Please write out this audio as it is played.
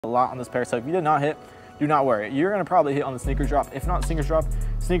a lot on this pair. So if you did not hit, do not worry. You're gonna probably hit on the sneakers drop. If not sneakers drop,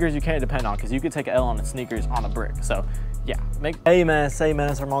 sneakers you can't depend on because you could take an L on the sneakers on a brick. So yeah, hey man,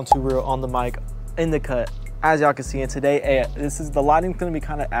 Armand Too Real on the mic, in the cut. As y'all can see, and today, the lighting's gonna be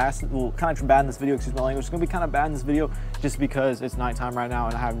kind of kind of bad in this video, excuse my language. It's gonna be kind of bad in this video just because it's nighttime right now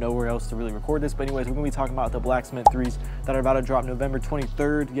and I have nowhere else to really record this. But anyways, we're gonna be talking about the Black Cement 3s that are about to drop November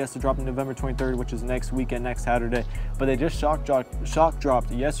 23rd. Yes, they're dropping November 23rd, which is next weekend, next Saturday. But they just shock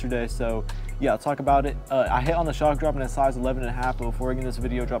dropped yesterday, so yeah, I'll talk about it. I hit on the shock drop in a size 11.5, but before I get in this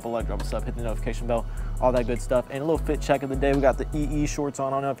video, drop a like, drop a sub, hit the notification bell, all that good stuff. And a little fit check of the day. We got the EE shorts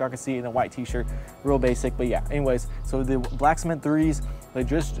on. I don't know if y'all can see it in a white t-shirt, real basic, but yeah. Anyways, so the Black Cement 3s, they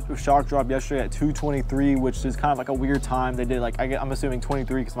just shock dropped yesterday at 2:23, which is kind of like a weird time. They did like, I'm assuming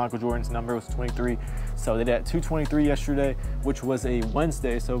 23 because Michael Jordan's number was 23. So they did at 2:23 yesterday, which was a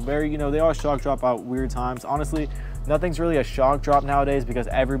Wednesday. So very, they always shock drop out weird times. Honestly, nothing's really a shock drop nowadays because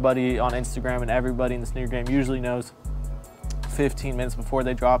everybody on Instagram and everybody in the sneaker game usually knows 15 minutes before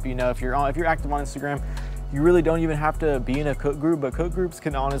they drop. If you're active on Instagram, you really don't even have to be in a cook group, but cook groups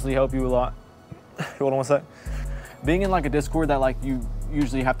can honestly help you a lot. Hold on one sec. Being in like a Discord that like you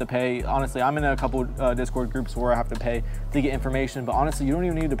usually have to pay, honestly, I'm in a couple Discord groups where I have to pay to get information, but honestly, you don't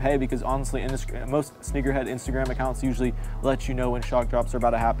even need to pay because honestly, most sneakerhead Instagram accounts usually let you know when shock drops are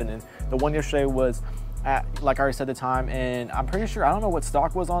about to happen. And the one yesterday was at, like I already said, the time, and I'm pretty sure, I don't know what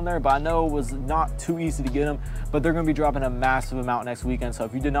stock was on there, but I know it was not too easy to get them, but they're going to be dropping a massive amount next weekend. So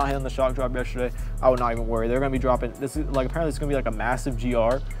if you did not hit on the shock drop yesterday, I would not even worry. They're going to be dropping, this is like, apparently it's going to be like a massive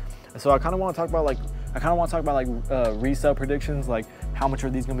GR. So I kind of want to talk about resale predictions, like how much are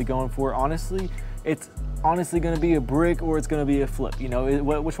these going to be going for. Honestly, it's honestly going to be a brick or it's going to be a flip.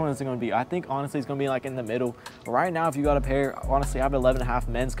 Which one is it going to be? I think honestly it's going to be like in the middle. Right now, if you got a pair, honestly, I have 11.5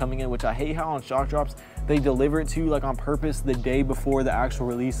 men's coming in, which I hate how on shock drops they deliver it to you like on purpose the day before the actual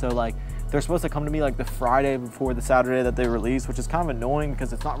release. So like they're supposed to come to me like the Friday before the Saturday that they release, which is kind of annoying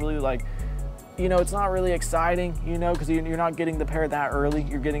because it's not really like, it's not really exciting, because you're not getting the pair that early.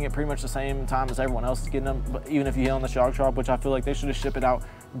 You're getting it pretty much the same time as everyone else is getting them, but even if you hit on the shock drop, which I feel like they should have shipped it out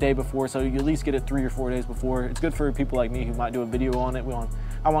the day before, so you at least get it 3 or 4 days before. It's good for people like me who might do a video on it.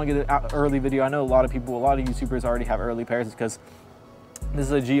 I want to get an early video. I know a lot of YouTubers already have early pairs because this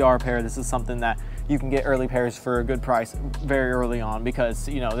is a GR pair. This is something that you can get early pairs for a good price very early on because,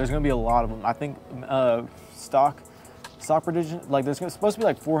 there's going to be a lot of them. I think stock prediction, like there's supposed to be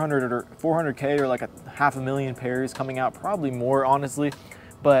like 400K or like 500,000 pairs coming out, probably more honestly,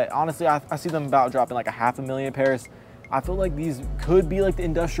 but honestly I see them about dropping like 500,000 pairs. I feel like these could be like the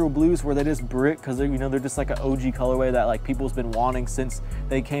industrial blues where they just brick because they're just like an OG colorway that like people's been wanting since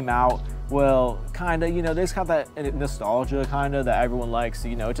they came out. Well, kind of, they just have that nostalgia kind of that everyone likes.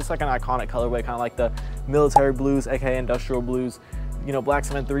 It's just like an iconic colorway, kind of like the military blues, aka industrial blues. Black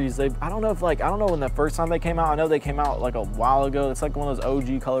Cement 3s, I don't know when the first time they came out. I know they came out like a while ago. It's like one of those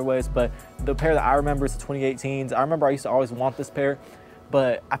OG colorways, but the pair that I remember is the 2018s. I remember I used to always want this pair,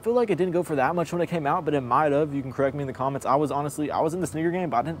 but I feel like it didn't go for that much when it came out, but it might have. You can correct me in the comments. I was in the sneaker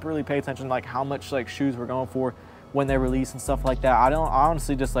game, but I didn't really pay attention to like how much like shoes were going for when they released and stuff like that. I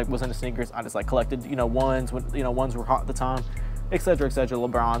honestly just like was into sneakers. I just like collected, ones when, ones were hot at the time, etc.,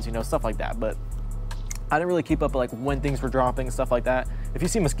 LeBrons, stuff like that. But I didn't really keep up like when things were dropping and stuff like that. If you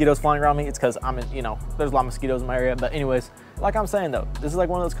see mosquitoes flying around me, it's because I'm in, there's a lot of mosquitoes in my area. But anyways, like I'm saying though, this is like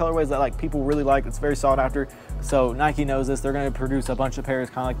one of those colorways that like people really like. It's very sought after. So Nike knows this. They're going to produce a bunch of pairs,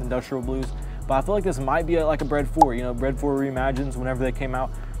 kind of like the industrial blues. But I feel like this might be like a Bred 4. Bred 4 Reimagines, whenever they came out,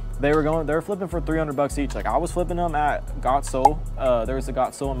 they were flipping for $300 each. Like I was flipping them at Got Soul. There was a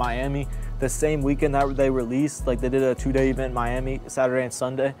Got Soul in Miami the same weekend that they released. Like they did a 2-day event in Miami, Saturday and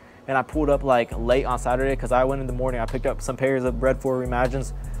Sunday. And I pulled up like late on Saturday because I went in the morning. I picked up some pairs of Bred 4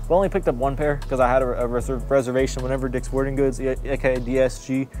 Reimagines. I only picked up one pair because I had a reservation whenever Dick's Sporting Goods, aka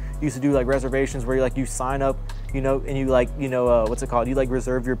DSG, used to do like reservations where you sign up, and you what's it called? You like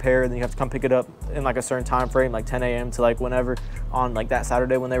reserve your pair and then you have to come pick it up in like a certain time frame, like 10 a.m. to like whenever on like that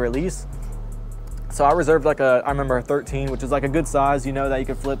Saturday when they release. So I reserved like I remember a 13, which is like a good size, that you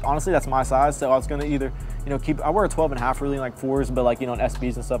could flip. Honestly, that's my size. So I was gonna either, I wear a 12.5 really in like 4s, but like, in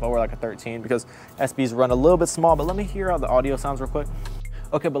SBs and stuff, I wear like a 13 because SBs run a little bit small. But let me hear how the audio sounds real quick.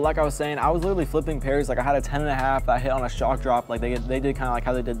 Okay, but like I was saying, I was literally flipping pairs. Like I had a 10.5 that I hit on a shock drop. Like they did kind of like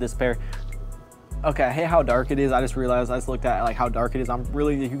how they did this pair. Okay, I hate how dark it is. I just realized, I just looked at like how dark it is.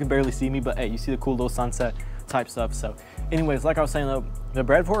 You can barely see me, but hey, you see the cool little sunset type stuff. So anyways, like I was saying though, the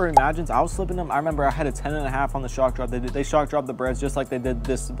Bred 4 Reimagines, I was flipping them. I remember I had a 10.5 on the shock drop. They shock dropped the Breds just like they did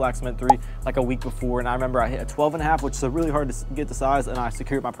this Black Cement 3 like a week before. And I remember I hit a 12.5, which is really hard to get the size, and I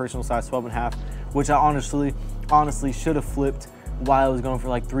secured my personal size 12.5, which I honestly should have flipped while it was going for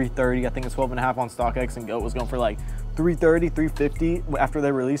like 330. I think it's 12.5 on StockX, and GOAT was going for like 330, 350 after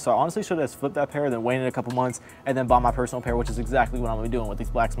they released. So I honestly should have flipped that pair, then waited a couple months, and then bought my personal pair, which is exactly what I'm gonna be doing with these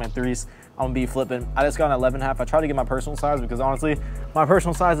Blacksmith 3s. I'm gonna be flipping. I just got an 11.5. I try to get my personal size because honestly, my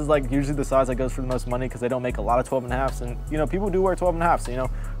personal size is like usually the size that goes for the most money because they don't make a lot of 12.5s, and you know, people do wear 12.5s. You know,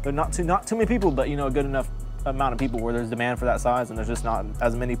 they're not too many people, but you know, a good enough amount of people where there's demand for that size and there's just not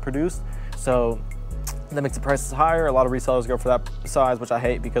as many produced. So that makes the prices higher. A lot of resellers go for that size, which I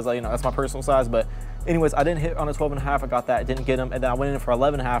hate because, you know, that's my personal size. But anyways, I didn't hit on a 12.5. I got that, didn't get them, and then I went in for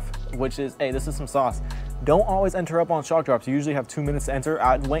 11.5, which is, hey, this is some sauce. Don't always enter up on shock drops. You usually have 2 minutes to enter.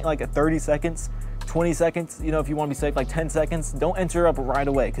 I'd wait like at 30 seconds, 20 seconds, you know, if you want to be safe, like 10 seconds. Don't enter up right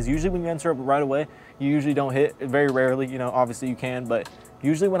away, because usually when you enter up right away, you usually don't hit. Very rarely, you know, obviously you can, but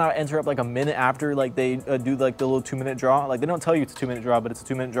usually when I enter up like a minute after, like they do like the little 2-minute draw, like they don't tell you it's a 2-minute draw, but it's a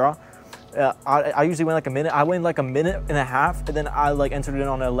 2-minute draw. I usually went like a minute. I went like a minute and a half, and then I like entered it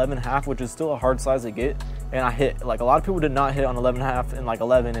on an 11.5, which is still a hard size to get, and I hit. Like a lot of people did not hit on 11.5 and like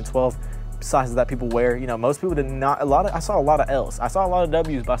 11 and 12 sizes that people wear. You know, most people did not. I saw a lot of L's. I saw a lot of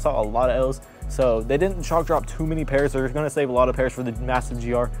W's, but I saw a lot of L's. So they didn't shock drop too many pairs. They're gonna save a lot of pairs for the massive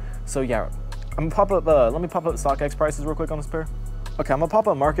GR. So yeah, I'm gonna pop up. Let me pop up StockX prices real quick on this pair. Okay, I'm gonna pop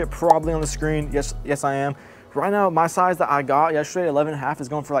up market probably on the screen. Yes, I am. Right now, my size that I got yesterday, 11.5, is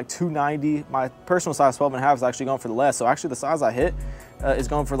going for like 290. My personal size, 12.5, is actually going for the less. So actually, the size I hit is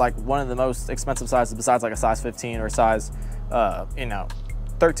going for like one of the most expensive sizes besides like a size 15 or a size, you know,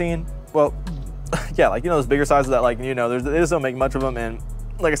 13. Well, yeah, like, you know, those bigger sizes that, like, you know, they just don't make much of them. And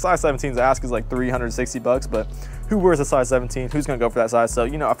like a size 17's ask is like 360 bucks, but who wears a size 17? Who's gonna go for that size? So,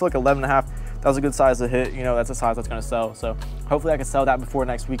 you know, I feel like 11.5, that was a good size to hit. You know, that's a size that's gonna sell. So hopefully I can sell that before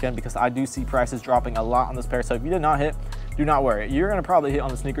next weekend, because I do see prices dropping a lot on this pair. So if you did not hit, do not worry. You're gonna probably hit on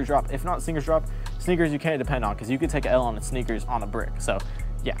the sneakers drop. If not sneakers drop, sneakers you can't depend on, because you could take an L on the sneakers on a brick. So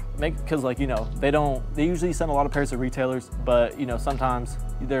yeah, because like, you know, they usually send a lot of pairs to retailers, but you know, sometimes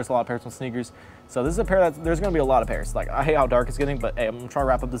there's a lot of pairs on sneakers. So this is a pair that there's gonna be a lot of pairs. Like, I hate how dark it's getting, but hey, I'm gonna try to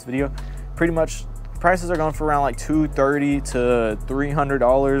wrap up this video. Pretty much prices are going for around like $230 to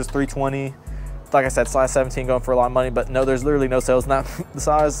 $300, $320. Like I said, size 17 going for a lot of money, but no, there's literally no sales in that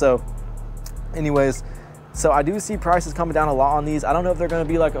size. So anyways, so I do see prices coming down a lot on these. I don't know if they're gonna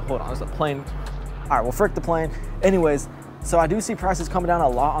be like hold on, there's a plane. All right, well, frick the plane. Anyways, so I do see prices coming down a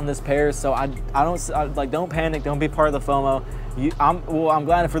lot on this pair. So I don't panic, don't be part of the FOMO. I'm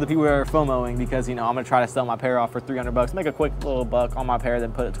glad for the people who are FOMOing, because, you know, I'm gonna try to sell my pair off for 300 bucks, make a quick little buck on my pair,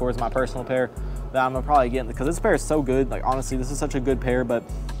 then put it towards my personal pair that I'm gonna probably get, because this pair is so good. Like, honestly, this is such a good pair, but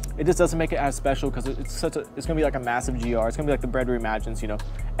it just doesn't make it as special, because it's gonna be like a massive GR. It's gonna be like the Bread Reimagines, you know.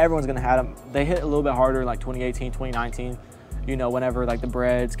 Everyone's gonna have them. They hit a little bit harder like 2018, 2019, you know, whenever like the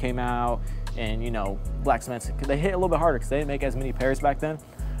Breads came out, and, you know, Blacksmiths, they hit a little bit harder because they didn't make as many pairs back then.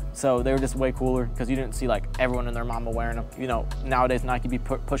 So they were just way cooler, because you didn't see like everyone and their mama wearing them. You know, nowadays Nike be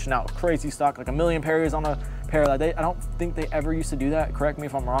pushing out crazy stock, like 1 million pairs on a pair. Like I don't think they ever used to do that. Correct me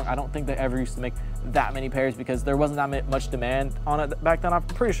if I'm wrong. I don't think they ever used to make that many pairs, because there wasn't that much demand on it back then. I'm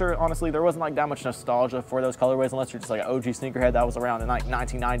pretty sure, honestly, there wasn't like that much nostalgia for those colorways, unless you're just like an OG sneakerhead that was around in like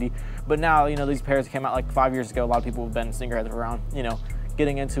 1990. But now, you know, these pairs came out like 5 years ago. A lot of people have been sneakerheads around, you know,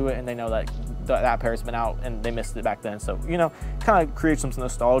 getting into it, and they know that that pair's been out and they missed it back then. So, you know, kind of create some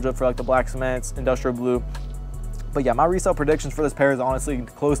nostalgia for like the Black Cements, Industrial Blue. But yeah, my resale predictions for this pair is honestly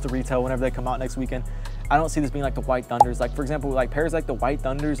close to retail whenever they come out next weekend. I don't see this being like the White Thunders. Like, for example, like pairs like the White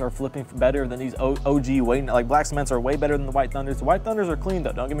Thunders are flipping better than these OG like Black Cements are way better than the White Thunders. The White Thunders are clean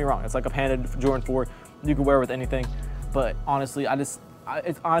though, don't get me wrong. It's like a padded Jordan 4 you can wear with anything. But honestly,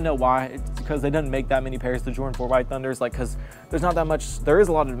 I know why. It's because they didn't make that many pairs to Jordan 4 White Thunders, like, because there's not that much. There is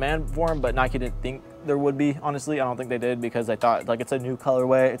a lot of demand for them, but Nike didn't think there would be. Honestly, I don't think they did, because they thought like it's a new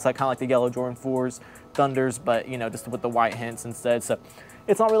colorway. It's like kind of like the yellow Jordan 4s Thunders, but, you know, just with the white hints instead. So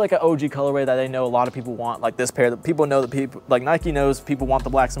it's not really like an OG colorway that they know a lot of people want, like this pair. That people know, that people like Nike knows people want the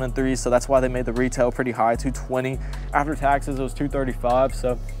Black Cement 3s, so that's why they made the retail pretty high, 220. After taxes, it was 235.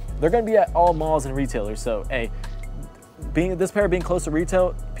 So they're gonna be at all malls and retailers. So hey, this pair being close to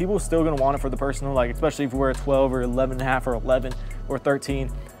retail, people are still gonna want it for the personal, like especially if you wear a 12 or 11.5 or 11 or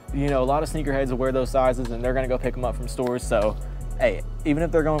 13. You know, a lot of sneakerheads will wear those sizes, and they're gonna go pick them up from stores. So hey, even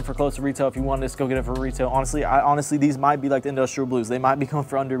if they're going for close to retail, if you want to just go get it for retail, honestly, these might be like the Industrial Blues. They might be going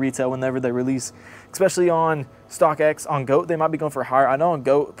for under retail whenever they release, especially on StockX. On GOAT, they might be going for higher. I know on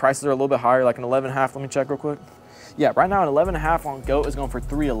GOAT, prices are a little bit higher, like an 11.5. Let me check real quick. Yeah, right now an 11.5 on GOAT is going for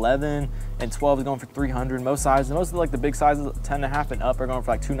 311, and 12 is going for 300. Most sizes, most of like the big sizes, 10.5 and up, are going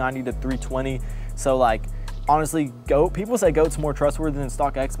for like 290 to 320. So like, honestly, GOAT, people say GOAT's more trustworthy than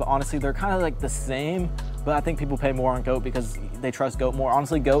StockX, but honestly, they're kind of like the same but I think people pay more on GOAT because they trust GOAT more.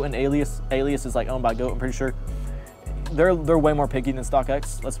 Honestly, GOAT and Alias is like owned by GOAT, I'm pretty sure. They're way more picky than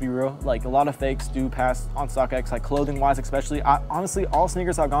StockX, let's be real. Like a lot of fakes do pass on StockX, like clothing wise especially. Honestly, all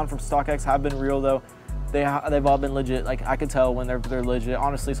sneakers I've gone from StockX have been real though. They've all been legit. Like I could tell when they're legit.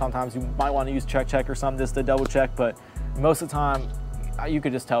 Honestly, sometimes you might want to use check or something just to double check, but most of the time you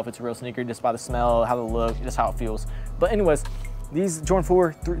could just tell if it's a real sneaker just by the smell, how they look, just how it feels. But anyways, these Jordan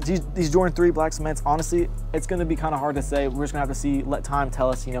 4, these Jordan 3 black cements, honestly, it's gonna be kind of hard to say. We're just gonna have to see, let time tell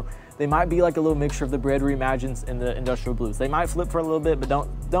us, you know. They might be like a little mixture of the Bread Reimagines and the industrial blues. They might flip for a little bit, but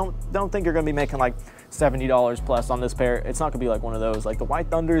don't think you're gonna be making like $70 plus on this pair. It's not gonna be like one of those. Like the White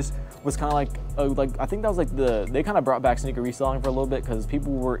Thunders was kind of like I think that was like they kind of brought back sneaker reselling for a little bit because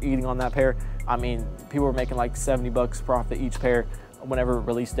people were eating on that pair. I mean, people were making like 70 bucks profit each pair whenever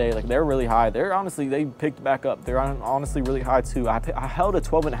release day. Like they're really high. They're honestly, they picked back up. They're honestly really high too. I held a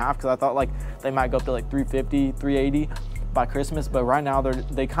 12.5 because I thought like they might go up to like 350, 380 by Christmas, but right now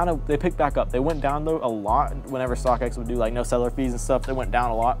they picked back up. They went down though a lot whenever StockX would do like no seller fees and stuff. They went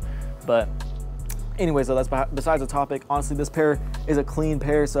down a lot, but anyways, so that's besides the topic. Honestly, this pair is a clean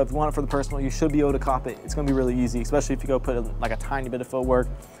pair, so if you want it for the personal, you should be able to cop it. It's gonna be really easy, especially if you go put like a tiny bit of footwork.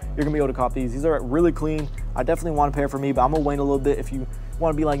 You're gonna be able to cop these. These are really clean. I definitely want a pair for me, but I'm gonna wait a little bit. If you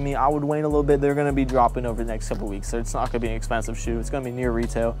want to be like me, I would wait a little bit. They're gonna be dropping over the next couple weeks, so it's not gonna be an expensive shoe. It's gonna be near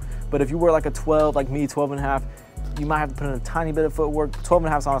retail. But if you wear like a 12, like me, 12.5, you might have to put in a tiny bit of footwork.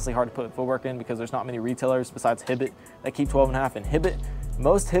 12.5 is honestly hard to put footwork in because there's not many retailers besides Hibbett that keep 12.5. And Hibbett,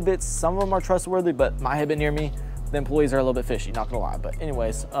 most Hibbets, some of them are trustworthy, but my Hibbett near me, the employees are a little bit fishy, not gonna lie. But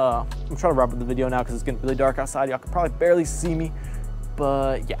anyways, I'm trying to wrap up the video now because it's getting really dark outside. Y'all can probably barely see me,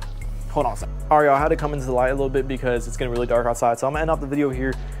 but yeah. Hold on a second. All right, y'all, I had to come into the light a little bit because it's getting really dark outside. So I'm gonna end off the video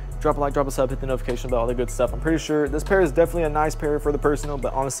here. Drop a like, drop a sub, hit the notification bell, all the good stuff. I'm pretty sure this pair is definitely a nice pair for the personal,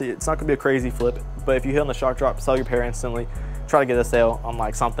 but honestly, it's not gonna be a crazy flip. But if you hit on the shock drop, sell your pair instantly. Try to get a sale on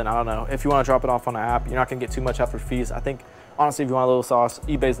like something, I don't know. If you wanna drop it off on an app, you're not gonna get too much after fees. I think, honestly, if you want a little sauce,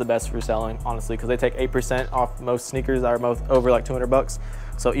 eBay's the best for selling, honestly, because they take 8% off most sneakers that are over like 200 bucks.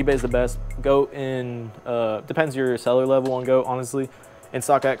 So eBay's the best. GOAT in, depends your seller level on GOAT, honestly. In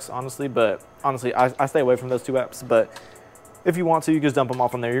StockX, honestly, but honestly, I stay away from those two apps. But if you want to, you just dump them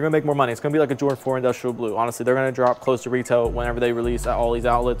off on there. You're gonna make more money. It's gonna be like a Jordan 4 industrial blue. Honestly, they're gonna drop close to retail whenever they release at all these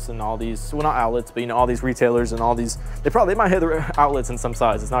outlets and all these, well, not outlets, but you know, all these retailers and all these. They might hit the outlets in some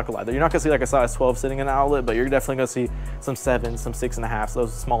size. It's not gonna lie. You're not gonna see like a size 12 sitting in an outlet, but you're definitely gonna see some 7s, some 6.5s,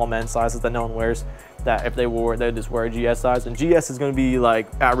 those small men's sizes that no one wears. That if they wore, they'd just wear a GS size. And GS is gonna be like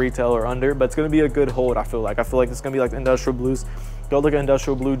at retail or under, but it's gonna be a good hold. I feel like it's gonna be like the industrial blues. Go look at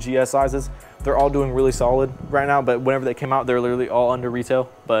industrial blue GS sizes. They're all doing really solid right now, but whenever they came out, they're literally all under retail.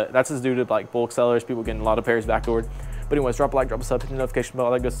 But that's just due to like bulk sellers, people getting a lot of pairs backdoored. But anyways, drop a like, drop a sub, hit the notification bell,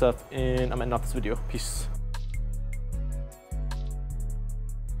 all that good stuff, and I'm ending off this video. Peace.